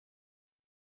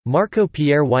Marco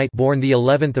Pierre White, born the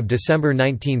 11th of December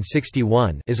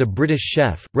 1961, is a British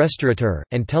chef, restaurateur,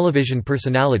 and television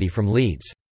personality from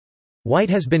Leeds.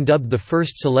 White has been dubbed the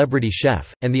first celebrity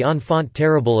chef and the enfant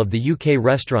terrible of the UK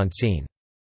restaurant scene.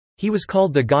 He was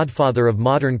called the godfather of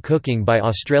modern cooking by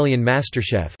Australian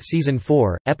MasterChef Season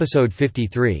 4, Episode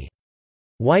 53.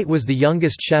 White was the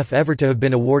youngest chef ever to have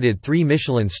been awarded 3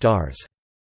 Michelin stars.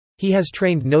 He has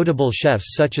trained notable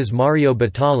chefs such as Mario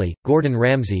Batali, Gordon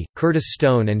Ramsay, Curtis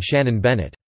Stone and Shannon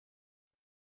Bennett.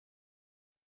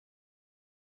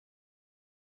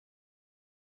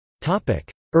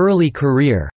 Early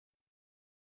career.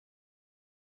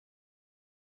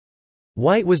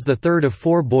 White was the third of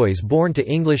 4 boys born to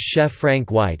English chef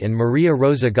Frank White and Maria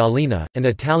Rosa Gallina, an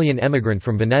Italian emigrant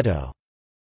from Veneto.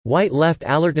 White left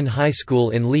Allerton High School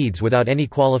in Leeds without any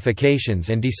qualifications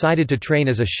and decided to train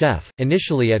as a chef,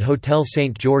 initially at Hotel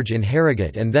St George in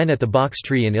Harrogate and then at the Box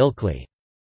Tree in Ilkley.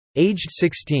 Aged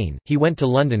 16, he went to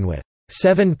London with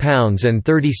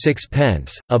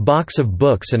 £7.36, a box of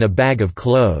books and a bag of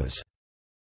clothes,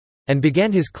 and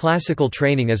began his classical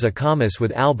training as a commis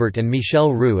with Albert and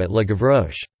Michel Roux at Le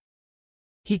Gavroche.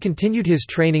 He continued his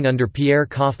training under Pierre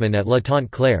Kaufmann at La Tante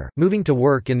Claire, moving to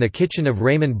work in the kitchen of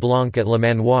Raymond Blanc at Le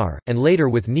Manoir, and later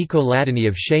with Nico Ladany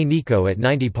of Chez Nico at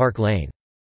 90 Park Lane.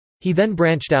 He then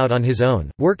branched out on his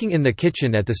own, working in the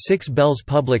kitchen at the Six Bells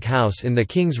Public House in the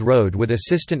King's Road with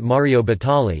assistant Mario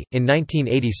Batali. In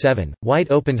 1987, White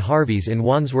opened Harvey's in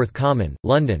Wandsworth Common,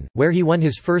 London, where he won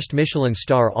his first Michelin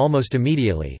star almost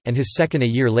immediately, and his second a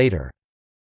year later.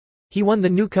 He won the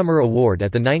Newcomer Award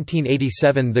at the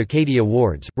 1987 The Katie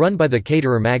Awards, run by the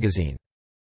Caterer magazine.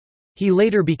 He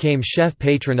later became chef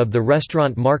patron of the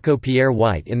restaurant Marco Pierre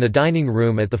White in the dining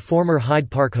room at the former Hyde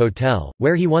Park Hotel,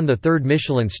 where he won the 3rd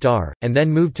Michelin star, and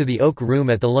then moved to the Oak Room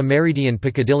at the Le Méridien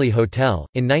Piccadilly Hotel.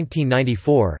 In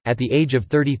 1994, at the age of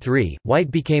 33,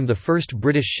 White became the first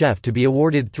British chef to be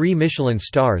awarded 3 Michelin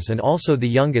stars and also the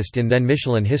youngest in then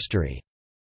Michelin history.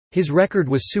 His record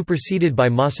was superseded by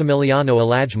Massimiliano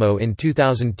Alagmo in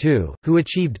 2002, who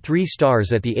achieved 3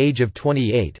 stars at the age of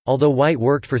 28. Although White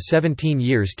worked for 17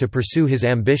 years to pursue his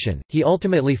ambition, he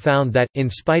ultimately found that, in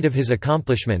spite of his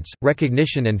accomplishments,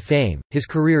 recognition and fame, his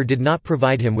career did not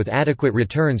provide him with adequate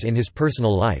returns in his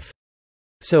personal life.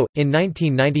 So, in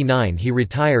 1999 he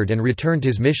retired and returned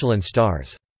his Michelin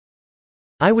stars.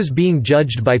 "I was being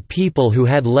judged by people who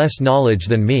had less knowledge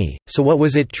than me, so what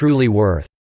was it truly worth?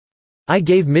 I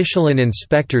gave Michelin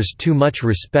inspectors too much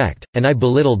respect, and I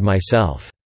belittled myself.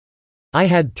 I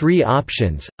had 3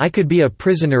 options: I could be a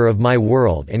prisoner of my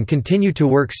world and continue to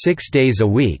work 6 days a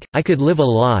week, I could live a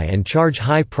lie and charge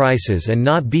high prices and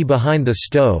not be behind the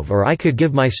stove, or I could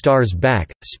give my stars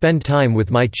back, spend time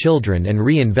with my children and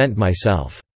reinvent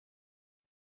myself."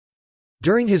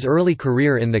 During his early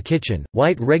career in the kitchen,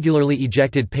 White regularly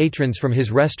ejected patrons from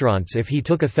his restaurants if he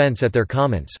took offense at their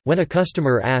comments. When a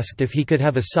customer asked if he could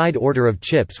have a side order of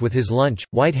chips with his lunch,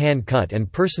 White hand-cut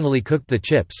and personally cooked the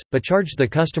chips, but charged the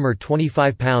customer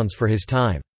 £25 for his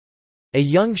time. A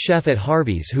young chef at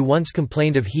Harvey's who once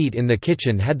complained of heat in the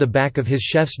kitchen had the back of his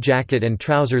chef's jacket and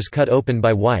trousers cut open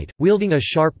by White, wielding a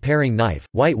sharp paring knife.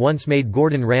 White once made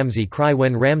Gordon Ramsay cry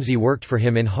when Ramsay worked for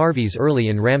him in Harvey's early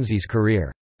in Ramsay's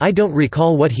career. "I don't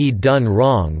recall what he'd done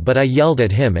wrong, but I yelled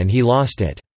at him and he lost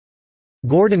it."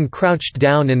 Gordon crouched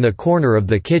down in the corner of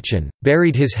the kitchen,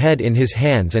 buried his head in his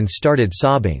hands and started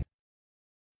sobbing.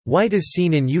 White is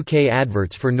seen in UK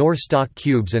adverts for Knorr stock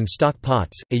cubes and stock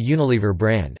pots, a Unilever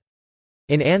brand.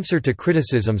 In answer to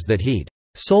criticisms that he'd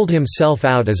sold himself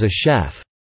out as a chef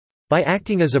by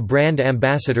acting as a brand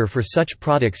ambassador for such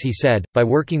products, he said, "By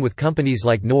working with companies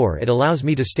like Knorr, it allows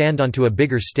me to stand onto a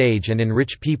bigger stage and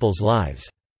enrich people's lives.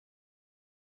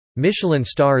 Michelin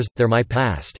stars, they're my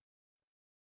past."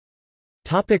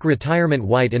 Retirement.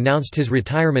 White announced his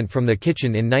retirement from the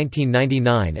kitchen in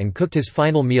 1999 and cooked his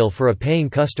final meal for a paying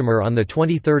customer on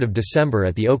 23 December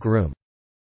at the Oak Room.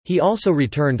 He also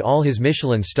returned all his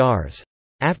Michelin stars.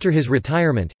 After his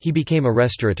retirement, he became a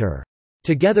restaurateur.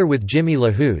 Together with Jimmy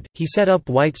LaHood, he set up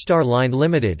White Star Line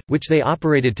Limited, which they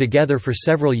operated together for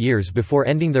several years before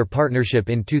ending their partnership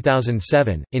in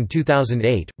 2007. In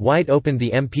 2008, White opened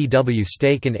the MPW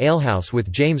Steak and Alehouse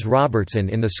with James Robertson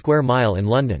in the Square Mile in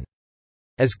London.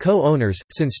 As co-owners,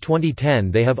 since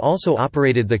 2010 they have also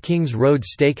operated the King's Road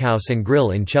Steakhouse and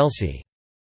Grill in Chelsea.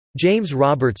 James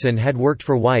Robertson had worked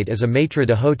for White as a maître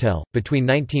d'hôtel, between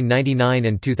 1999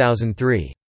 and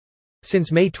 2003.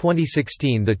 Since May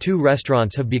 2016 the 2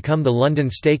 restaurants have become the London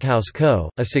Steakhouse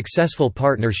Co., a successful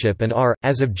partnership, and are,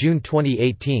 as of June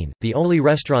 2018, the only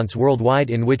restaurants worldwide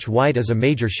in which White is a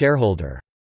major shareholder.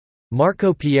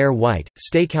 Marco Pierre White,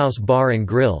 Steakhouse Bar and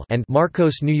Grill, and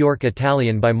Marco's New York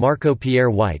Italian by Marco Pierre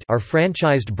White are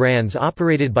franchised brands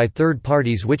operated by third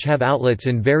parties which have outlets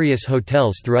in various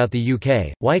hotels throughout the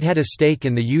UK. White had a stake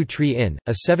in the Yew Tree Inn,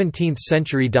 a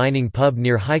 17th-century dining pub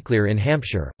near Highclere in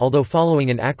Hampshire, although following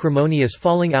an acrimonious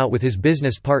falling out with his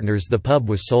business partners the pub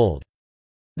was sold.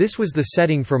 This was the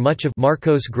setting for much of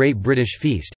Marco's Great British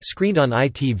Feast, screened on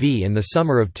ITV in the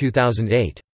summer of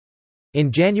 2008. In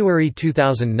January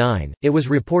 2009, it was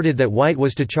reported that White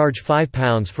was to charge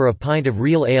 £5 for a pint of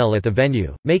real ale at the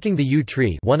venue, making the Yew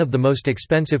Tree one of the most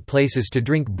expensive places to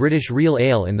drink British real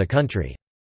ale in the country.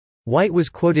 White was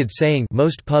quoted saying,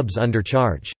 "Most pubs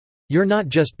undercharge. You're not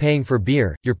just paying for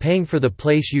beer, you're paying for the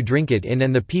place you drink it in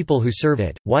and the people who serve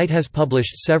it." White has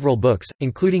published several books,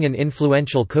 including an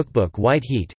influential cookbook White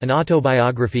Heat, an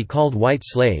autobiography called White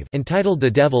Slave entitled The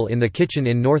Devil in the Kitchen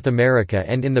in North America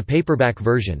and in the paperback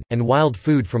version, and Wild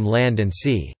Food from Land and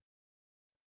Sea.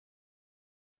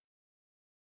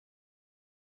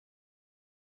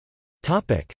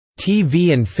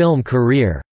 TV and film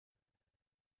career.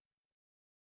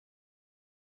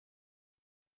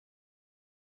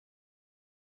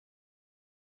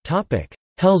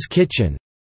 Hell's Kitchen.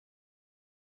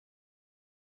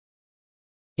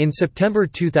 In September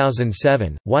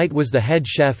 2007, White was the head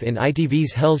chef in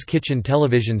ITV's Hell's Kitchen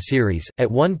television series. At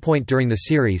one point during the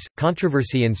series,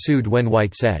 controversy ensued when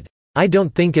White said, "I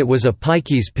don't think it was a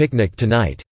pikeys picnic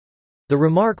tonight." The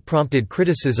remark prompted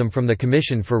criticism from the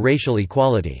Commission for Racial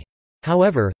Equality.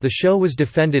 However, the show was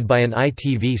defended by an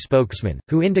ITV spokesman,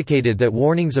 who indicated that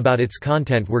warnings about its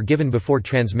content were given before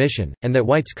transmission, and that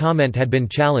White's comment had been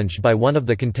challenged by one of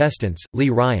the contestants,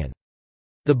 Lee Ryan.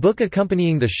 The book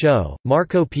accompanying the show,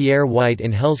 Marco Pierre White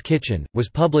in Hell's Kitchen, was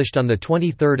published on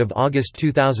 23 August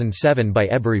 2007 by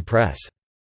Ebury Press.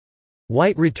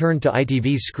 White returned to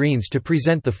ITV's screens to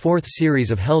present the fourth series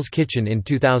of Hell's Kitchen in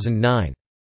 2009.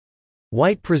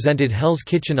 White presented Hell's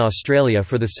Kitchen Australia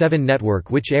for the Seven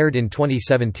Network, which aired in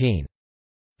 2017.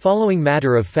 Following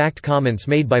matter-of-fact comments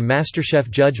made by MasterChef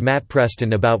judge Matt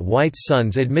Preston about White's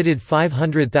son's admitted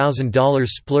 $500,000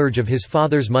 splurge of his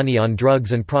father's money on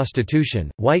drugs and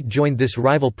prostitution, White joined this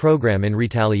rival program in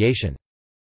retaliation.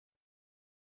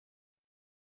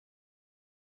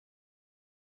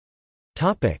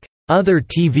 Other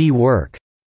TV work.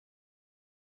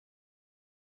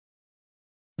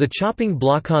 The Chopping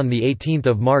Block. On 18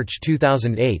 March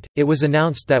 2008, it was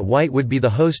announced that White would be the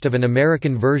host of an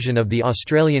American version of the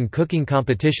Australian cooking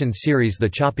competition series The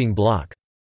Chopping Block.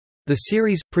 The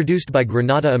series, produced by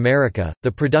Granada America,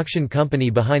 the production company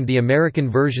behind the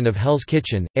American version of Hell's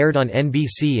Kitchen, aired on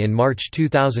NBC in March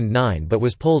 2009 but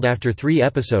was pulled after 3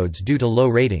 episodes due to low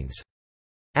ratings.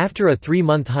 After a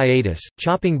 3-month hiatus,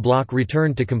 Chopping Block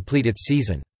returned to complete its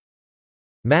season.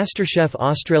 MasterChef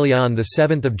Australia. On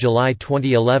 7 July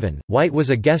 2011, White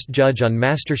was a guest judge on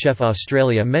MasterChef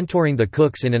Australia, mentoring the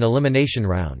cooks in an elimination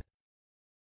round.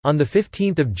 On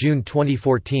 15 June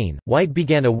 2014, White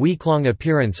began a week-long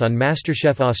appearance on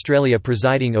MasterChef Australia,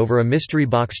 presiding over a mystery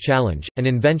box challenge, an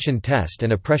invention test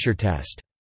and a pressure test.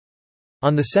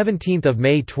 On 17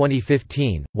 May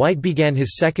 2015, White began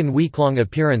his second week-long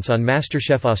appearance on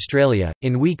MasterChef Australia,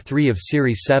 in Week 3 of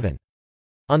Series 7.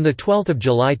 On 12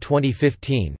 July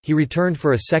 2015, he returned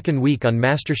for a second week on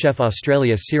MasterChef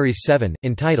Australia Series 7,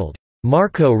 entitled,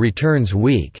 "Marco Returns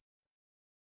Week".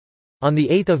 On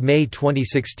 8 May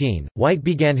 2016, White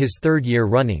began his third year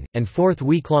running, and fourth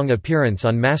week-long appearance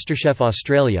on MasterChef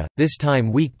Australia, this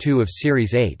time Week 2 of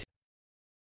Series 8.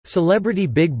 Celebrity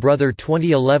Big Brother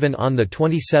 2011. On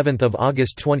 27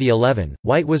 August 2011,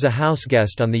 White was a house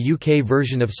guest on the UK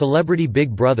version of Celebrity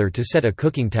Big Brother to set a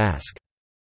cooking task.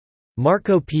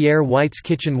 Marco Pierre White's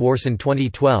Kitchen Wars. In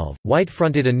 2012, White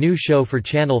fronted a new show for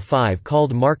Channel 5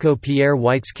 called Marco Pierre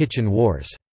White's Kitchen Wars.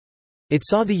 It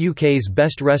saw the UK's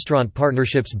best restaurant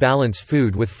partnerships balance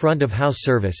food with front-of-house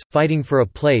service, fighting for a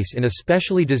place in a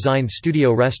specially designed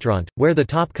studio restaurant, where the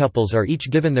top couples are each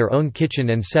given their own kitchen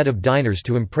and set of diners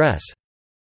to impress.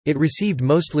 It received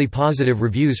mostly positive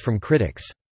reviews from critics.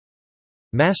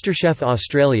 MasterChef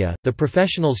Australia, The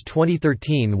Professionals.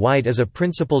 2013. White is a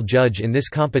principal judge in this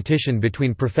competition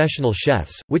between professional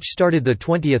chefs, which started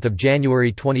 20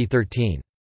 January 2013.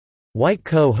 White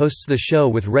co-hosts the show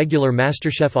with regular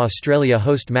MasterChef Australia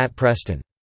host Matt Preston.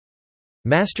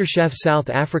 MasterChef South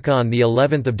Africa. On the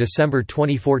 11th of December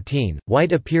 2014,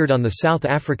 White appeared on the South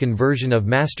African version of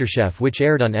MasterChef, which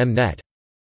aired on Mnet.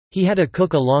 He had a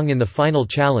cook-along in the final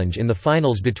challenge in the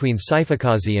finals between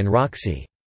Saifakazi and Roxy.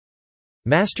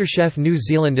 MasterChef New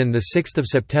Zealand. On 6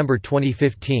 September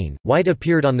 2015, White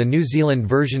appeared on the New Zealand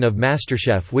version of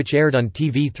MasterChef, which aired on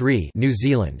TV3 New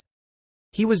Zealand.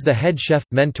 He was the head chef,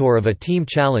 mentor of a team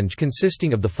challenge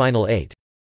consisting of the final 8.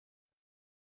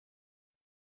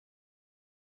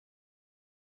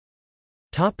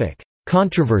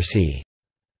 Controversy.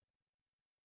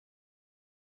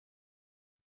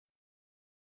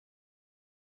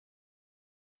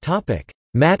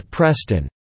 Matt Preston.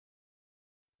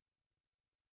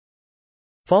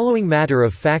 Following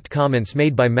matter-of-fact comments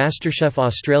made by MasterChef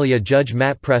Australia judge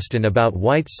Matt Preston about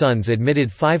White's son's admitted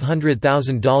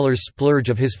 $500,000 splurge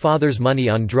of his father's money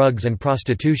on drugs and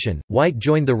prostitution, White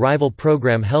joined the rival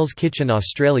program Hell's Kitchen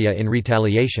Australia in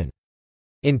retaliation.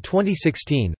 In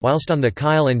 2016, whilst on the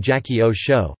Kyle and Jackie O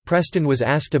show, Preston was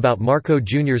asked about Marco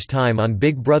Jr.'s time on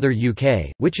Big Brother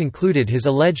UK, which included his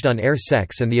alleged on-air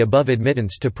sex and the above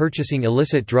admittance to purchasing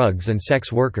illicit drugs and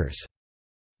sex workers.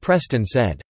 Preston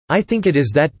said, "I think it is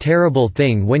that terrible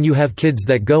thing when you have kids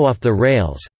that go off the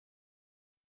rails.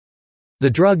 The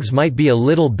drugs might be a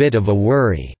little bit of a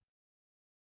worry."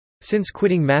 Since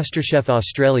quitting MasterChef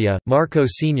Australia, Marco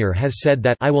Sr. has said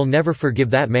that, "I will never forgive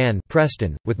that man,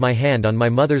 Preston, with my hand on my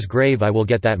mother's grave I will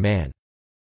get that man."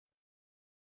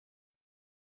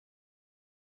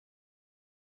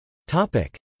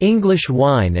 English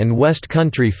wine and West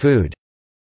Country food.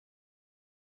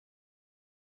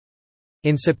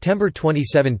 In September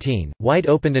 2017, White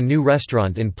opened a new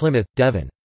restaurant in Plymouth, Devon.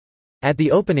 At the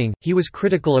opening, he was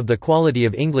critical of the quality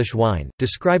of English wine,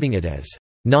 describing it as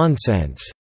nonsense,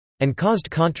 and caused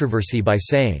controversy by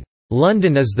saying,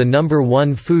 "London is the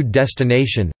 #1 food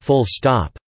destination, full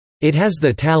stop. It has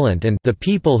the talent and the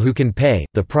people who can pay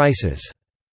the prices.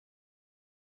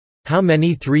 How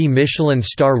many 3 Michelin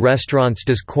star restaurants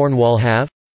does Cornwall have?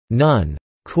 None."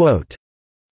 Quote.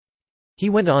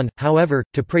 He went on, however,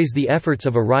 to praise the efforts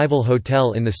of a rival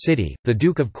hotel in the city, the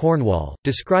Duke of Cornwall,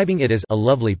 describing it as a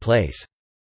lovely place.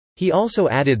 He also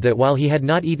added that while he had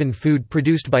not eaten food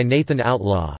produced by Nathan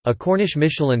Outlaw, a Cornish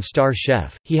Michelin star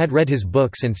chef, he had read his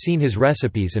books and seen his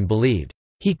recipes and believed,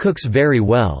 "He cooks very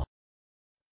well."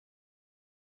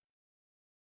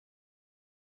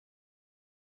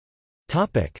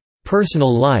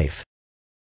 Personal life.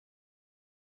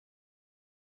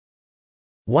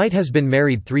 White has been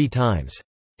married 3 times.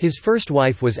 His first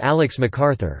wife was Alex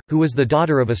MacArthur, who was the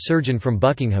daughter of a surgeon from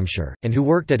Buckinghamshire, and who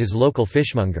worked at his local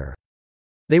fishmonger.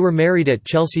 They were married at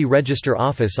Chelsea Register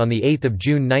Office on 8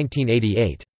 June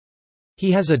 1988.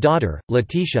 He has a daughter,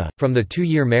 Letitia, from the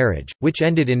 2-year marriage, which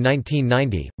ended in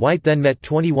 1990. White then met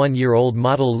 21-year-old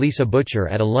model Lisa Butcher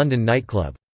at a London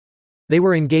nightclub. They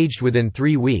were engaged within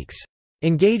 3 weeks.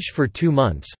 Engaged for 2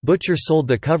 months, Butcher sold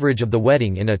the coverage of the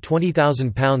wedding in a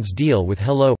 £20,000 deal with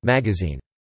Hello! Magazine.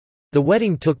 The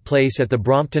wedding took place at the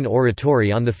Brompton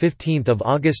Oratory on 15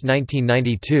 August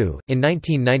 1992. In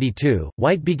 1992,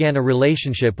 White began a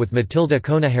relationship with Matilda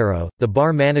Conejero, the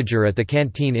bar manager at the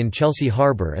canteen in Chelsea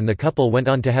Harbour, and the couple went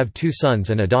on to have 2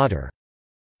 sons and a daughter.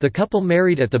 The couple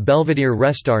married at the Belvedere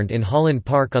Restaurant in Holland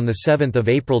Park on 7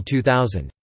 April 2000.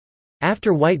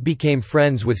 After White became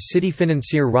friends with city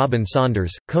financier Robin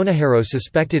Saunders, Conejero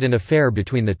suspected an affair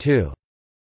between the two.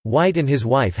 White and his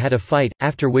wife had a fight,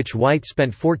 after which White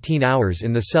spent 14 hours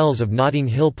in the cells of Notting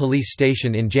Hill Police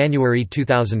Station in January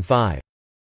 2005.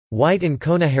 White and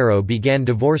Conejero began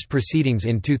divorce proceedings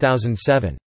in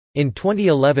 2007. In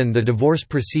 2011 the divorce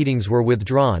proceedings were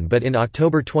withdrawn, but in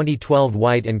October 2012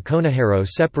 White and Conejero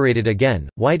separated again.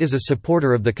 White is a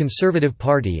supporter of the Conservative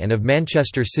Party and of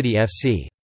Manchester City FC.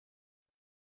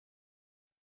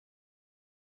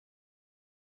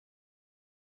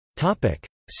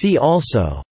 See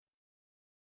also: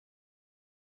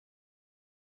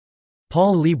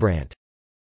 Paul Liebrandt.